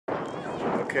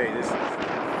Okay, this is the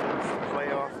first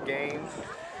playoff game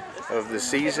of the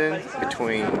season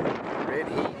between Red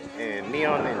Heat and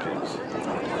Neon Ninjas.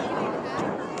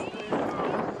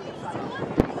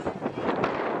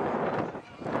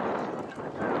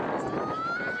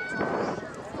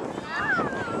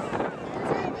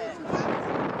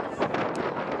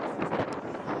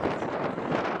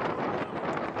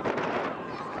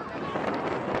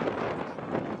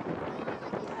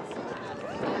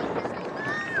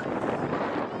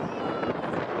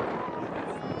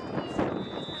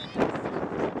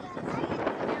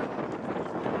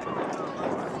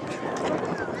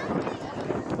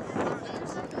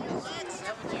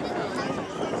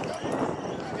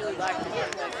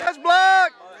 Let's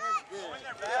block!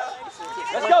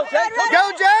 Let's go, Jay!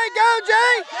 Go, Jay! Go,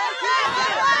 Jay!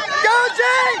 Go,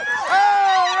 Jay!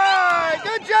 All right!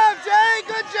 Good job, Jay!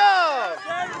 Good job!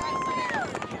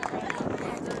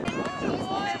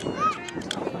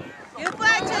 Good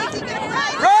play, Jay! Good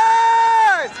play!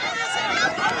 Run!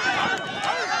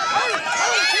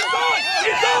 Keep going!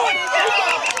 Keep going!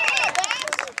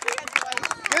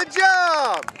 Good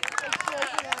job!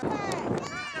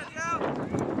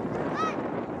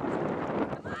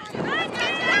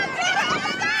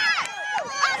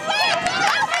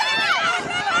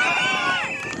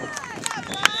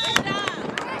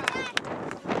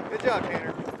 Good job,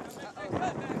 Tanner.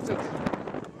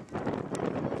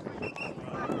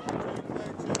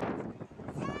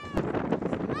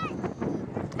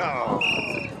 Oh.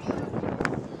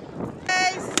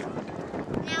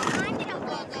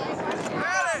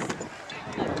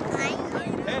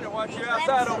 Tanner, watch you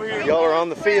outside over here. Y'all are on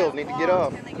the field. Need to get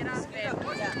off.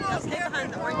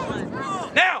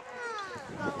 Now!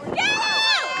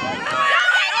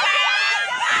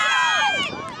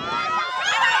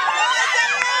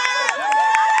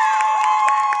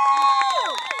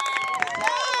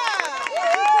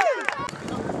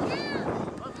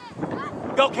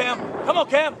 Go, Cam. Come on,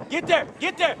 Cam. Get there.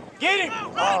 Get there. Get him.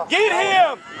 Get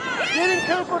him. Get him,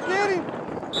 Cooper. Get him.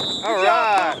 All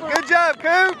right. Good job,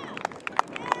 Coop.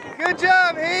 Good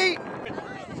job, Heat.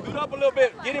 Scoot up a little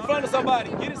bit. Get in front of somebody.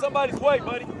 Get in somebody's way,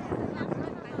 buddy.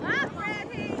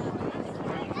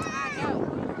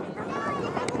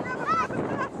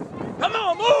 Come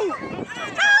on, move.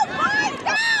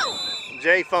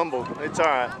 Jay fumbled. It's all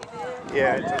right.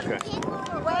 Yeah, it's okay.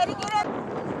 Way to get it.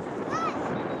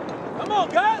 Come on,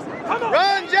 guys. Come on.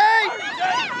 Run, Jay! Go,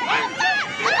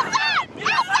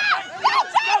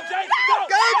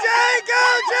 Jay! Go,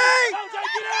 Jay!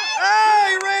 Oh,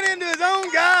 he ran into his own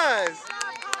guys.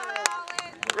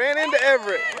 Ran into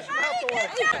Everett. Let's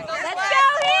go,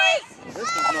 Heat! This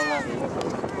is no longer.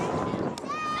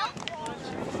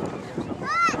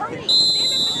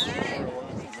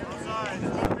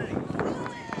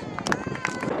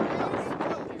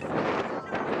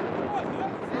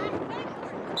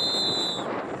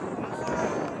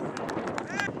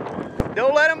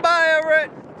 Don't let him by,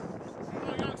 Everett.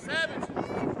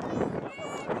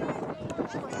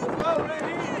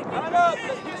 Line up.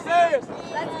 Let's get serious.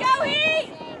 Let's go, Heat!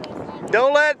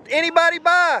 Don't let anybody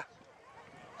by.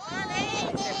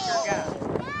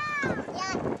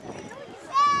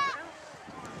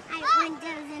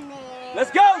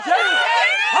 Let's go, Jay.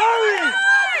 Hurry.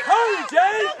 Hurry,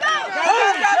 Jay.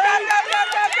 Hurry, Jay.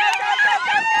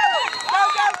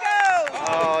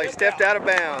 Oh, he stepped out of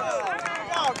bounds.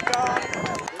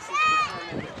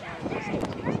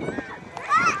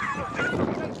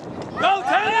 Go,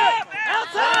 Tanner.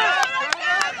 Outside.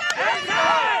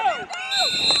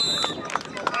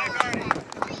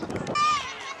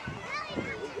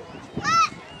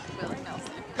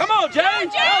 Come on, Jay. Go,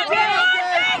 Jay.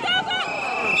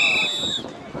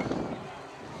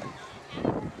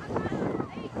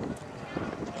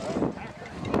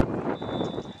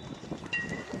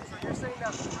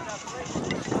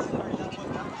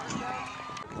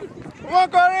 Come on,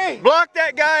 Corey. Block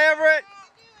that guy, Everett.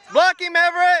 Block him,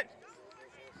 Everett.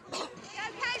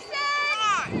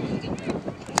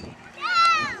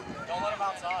 Don't let him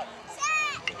outside.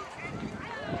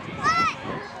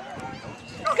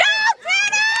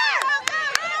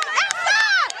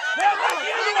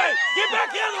 Get back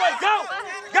the other way! Go!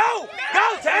 Go! Go,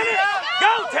 Tanner!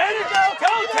 Go, Tanner!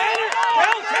 Go, Tanner!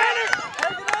 Go, Tanner!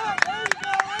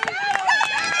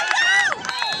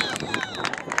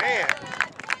 Man.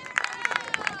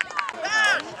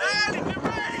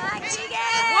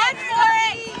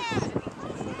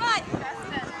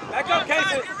 Back up,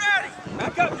 Casey!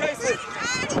 Back up, Casey!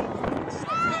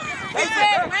 Wait for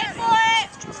it!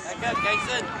 Back up,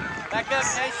 Casey! Back up,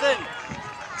 Casey!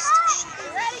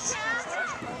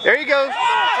 There he goes.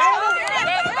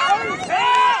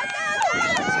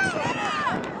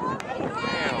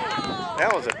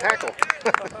 That was a tackle.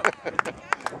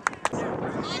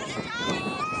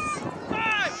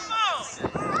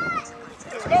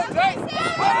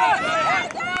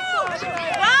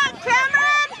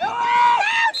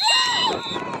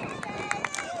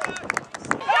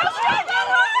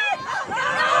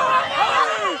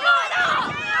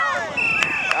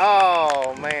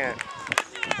 Oh, man.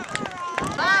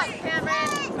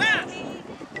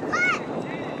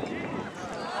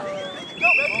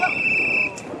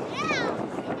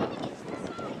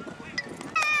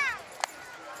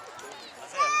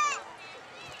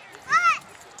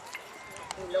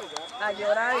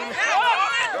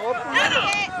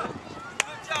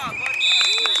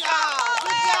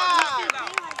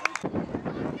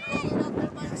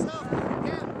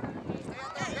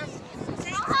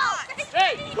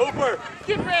 Hey, Cooper,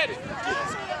 get ready.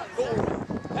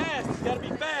 Pass, it's gotta be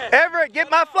fast. Everett, get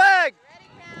my flag.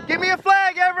 Give me a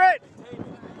flag, Everett.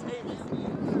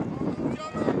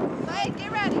 Hey,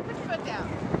 get ready. Put your foot down.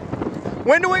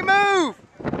 When do we move?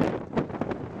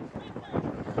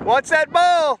 What's that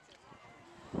ball?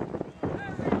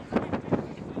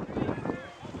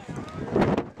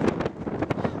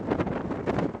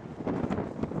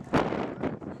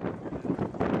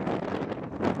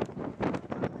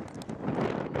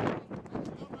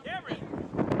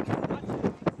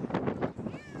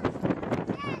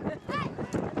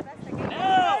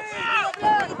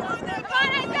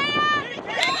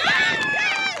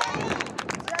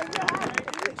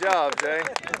 Good job, Jay.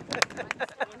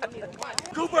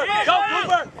 Cooper, go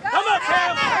Cooper. Come on,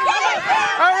 Cam.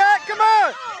 All right, come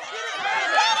on.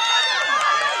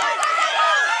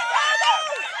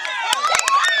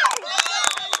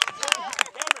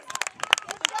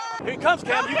 Here he comes,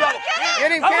 Cam. You got it.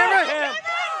 Get him, Come on, Cameron. Cam.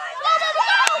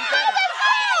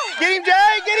 Get him,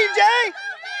 Jay. Get him, Jay.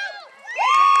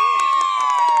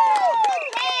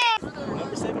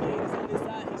 Number 78 is on this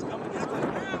side. He's coming this way.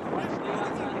 Stay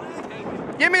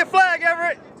outside. Give me a flag,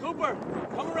 Everett. Cooper,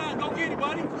 come around. Go get him,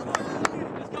 buddy.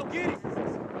 Let's go get him.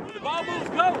 When the ball moves,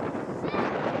 go.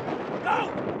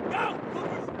 Go. Go.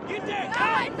 Cooper, get there. Go.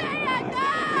 Get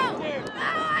there.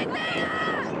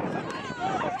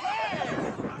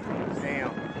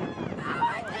 Damn.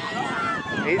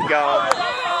 He's gone.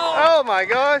 Oh my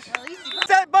gosh. What's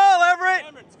that ball, Everett?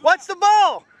 What's the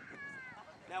ball?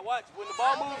 Now watch. When the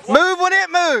ball moves. Move when it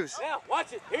moves. Now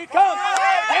watch it. Here he comes.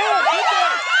 Damn, get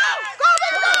there.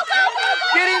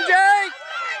 Get him, Jay.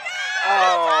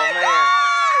 Oh, man.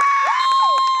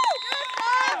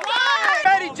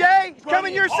 Ready, Jay.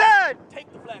 Coming your side.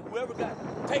 Take the flag. Whoever got it.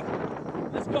 Take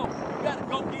it. Let's go. You got it.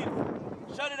 Go get it.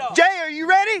 Shut it off. Jay, are you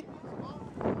ready?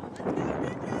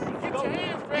 Go.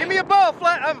 Give me a ball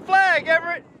flag,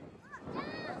 Everett.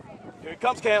 Here he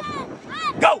comes, Cam.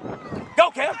 Go.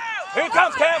 Go, Cam. Here he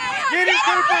comes, Cam. Get him,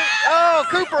 Cooper. Oh,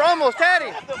 Cooper almost had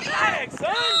him. Grab the flag,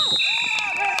 son.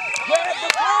 Grab the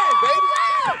flag, baby.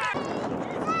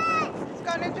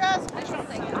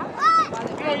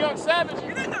 Come on, Young Savage.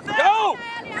 Go.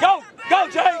 Go. Go,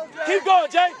 Jay. Keep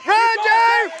going, Jay. Run,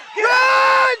 Jay.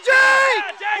 Run, Jay.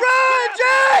 Run,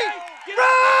 Jay.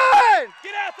 Run.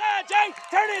 Get outside, Jay.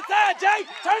 Turn inside, Jay.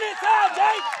 Turn inside,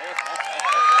 Jay.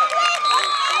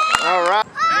 All right.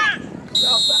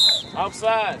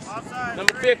 Offside.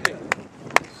 Number 50.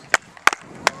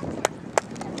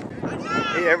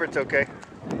 Hey, Everett's okay.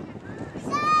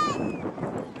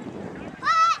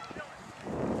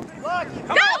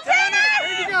 Come on, Tanner.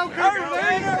 There you go, Cooper.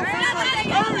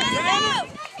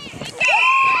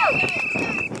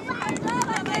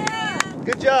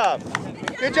 Good job.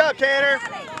 Good job, Tanner.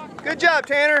 Good job,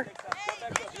 Tanner.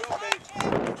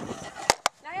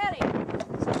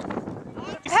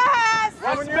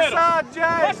 On your side, Jay.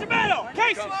 Watch the middle.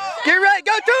 Casey. Get ready.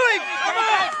 Go to him. Come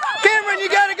on. Cameron, you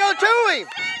got to go to him.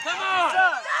 Come on.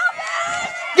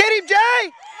 Get him,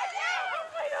 Jay.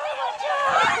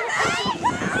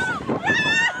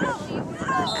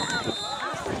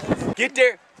 Get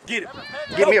there. Get it.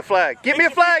 Give me a flag. Give me a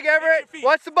flag, Everett.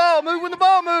 Watch the ball. Move when the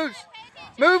ball moves.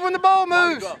 Move when the ball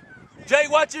moves. Jay,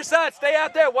 watch your side. Stay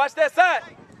out there. Watch that side.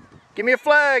 Give me a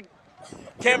flag.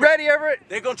 Get Cameron, ready, Everett.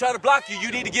 they're going to try to block you.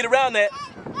 You need to get around that.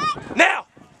 Now.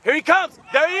 Here he comes.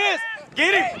 There he is.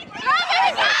 Get him.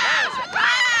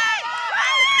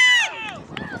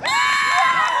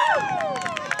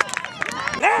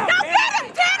 Now. Go get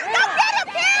him, Tanner! Go get him,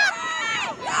 Cam!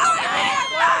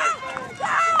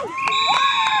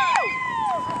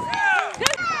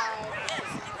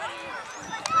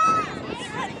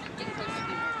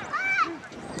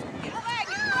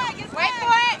 Wait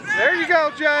for it! There you go,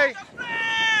 Jay.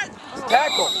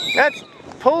 Tackle. That's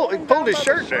he pulled his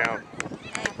shirt down.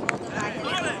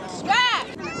 Strap!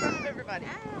 Everybody.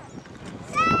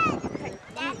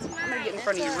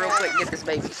 front of you real quick and get this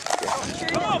baby.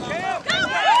 Come on, Cam.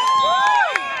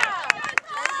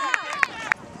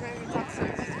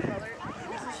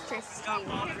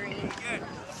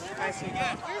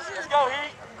 Let's go,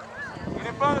 Heat. Get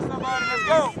in front of somebody. Let's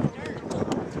go.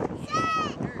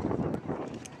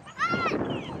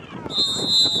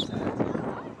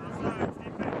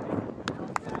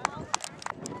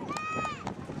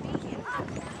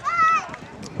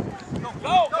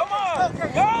 Go, come on.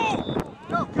 Go.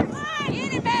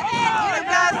 Get it, baby. Come on,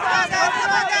 guys. Come on, guys.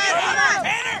 Come on, guys. Come on.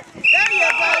 Tanner. There you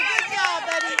go. Good job,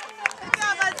 buddy. Good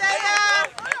job, Isaiah.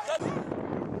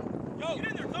 Go. Get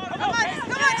in there, son. Come on, Chase.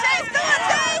 Come on,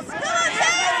 Chase. Come on,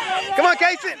 Chase. Come on,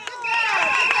 Casey.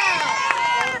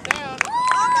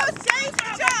 Almost, Chase.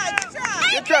 Good try. Good try.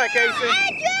 Good try, Casey.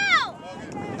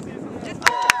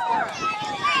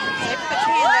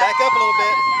 Back up a little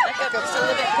bit. Back up just a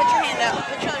little bit. Put your hand out.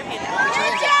 Put your other hand out. Put your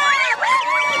hands out.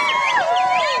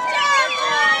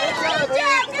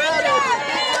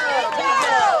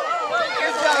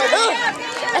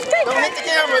 Don't hit the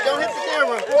camera. Don't hit the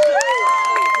camera.